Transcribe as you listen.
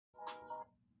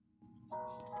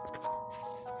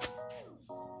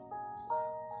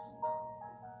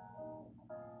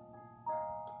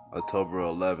October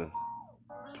 11th,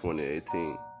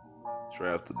 2018,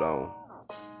 straight after dawn.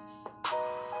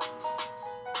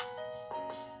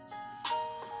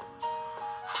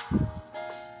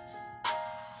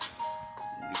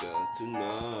 You got to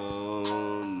know.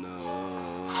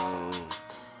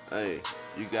 Hey,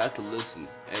 you got to listen.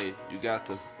 Hey, you got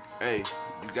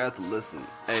to listen.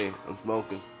 Hey, I'm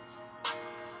smoking.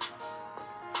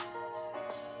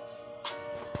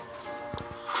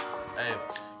 Hey,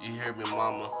 you hear me,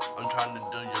 mama? I'm trying to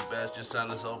do your best. Your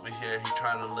son is over here. He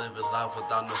trying to live his life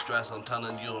without no stress. I'm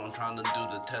telling you, I'm trying to do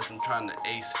the test. I'm trying to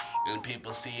ace. And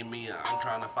people see me, I'm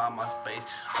trying to find my space.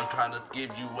 I'm trying to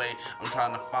give you way. I'm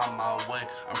trying to find my way.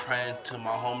 I'm praying to my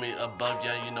homie above,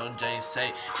 yeah, you know Jay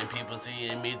say. And people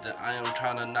seeing me that I am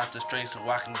trying to knock the straight so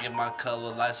I can get my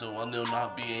color light so I will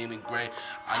not be any gray.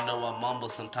 I know I mumble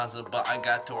sometimes, but I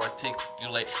got to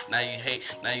articulate. Now you hate,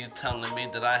 now you telling me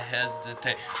that I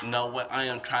hesitate. No way, I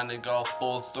am trying to go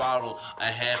full throttle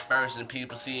ahead first, and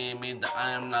people seeing me that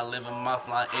I am not living my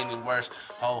life any worse.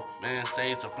 Oh man,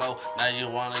 stay to flow. Now you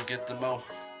wanna get the mo.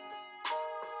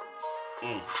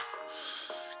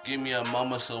 Give me a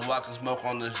moment so I can smoke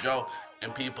on this joke.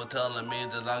 And people telling me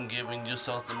that I'm giving you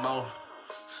something more.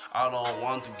 I don't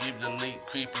want to give the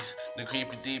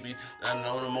creepy deepies. I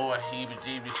know the more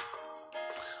heebie-jeebies.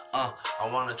 I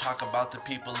wanna talk about the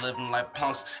people living like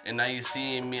punks. And now you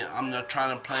seeing me, I'm not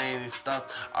trying to play any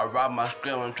stunts. I write my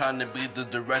script, I'm trying to be the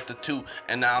director too.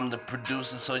 And now I'm the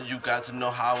producer, so you got to know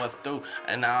how it's through.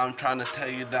 And now I'm trying to tell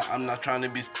you that I'm not trying to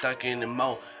be stuck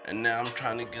anymore. And now I'm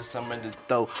trying to get some of this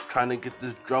dough, trying to get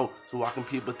this dro, so I can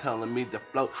people telling me to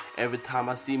flow. Every time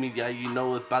I see me, yeah, you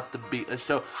know it's about to be a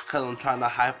show. Cause I'm trying to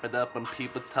hype it up, and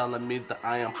people telling me that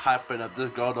I am hyping up. This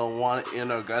girl don't want it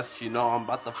in her guts, you know I'm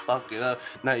about to fuck it up.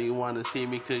 Now you wanna see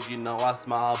me cause you know I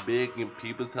smile big, and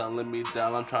people telling me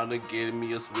that I'm trying to get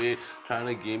me a swig, trying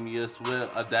to give me a swig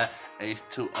of that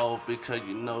H2O, because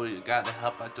you know you gotta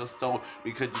help out your soul,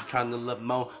 because you're trying to live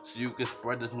more, so you can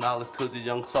spread this knowledge to the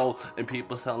young soul. And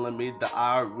people telling me that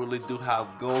I really do have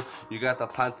goals. You got to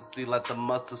plant the seed like the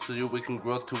mustard so we can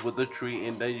grow to with a tree,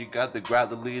 and then you got to grab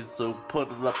the leaves, so put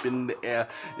it up in the air.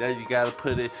 Yeah, you gotta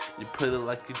put it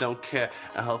like you don't care,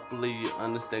 and hopefully you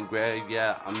understand. Greg,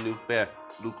 yeah, I'm new fair,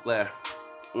 Luke Lair,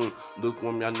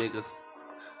 lukewarm y'all niggas.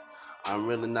 I'm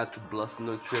really not too blushing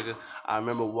the trigger. I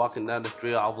remember walking down the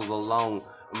street, I was alone,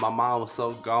 and my mom was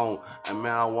so gone, and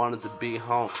man, I wanted to be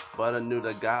home, but I knew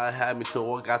that God had me,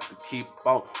 so I got to keep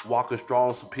on walking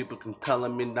strong, so people can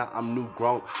telling me that I'm new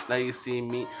grown. Now you see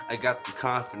me, I got the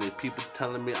confidence, people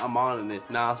telling me I'm on it.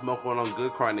 Now I'm smoking on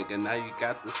good chronic, and now you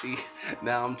got to see,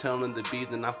 now I'm telling the beat,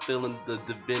 and I'm feeling the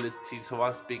divinity, so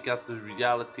I speak out the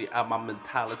reality out my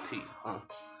mentality.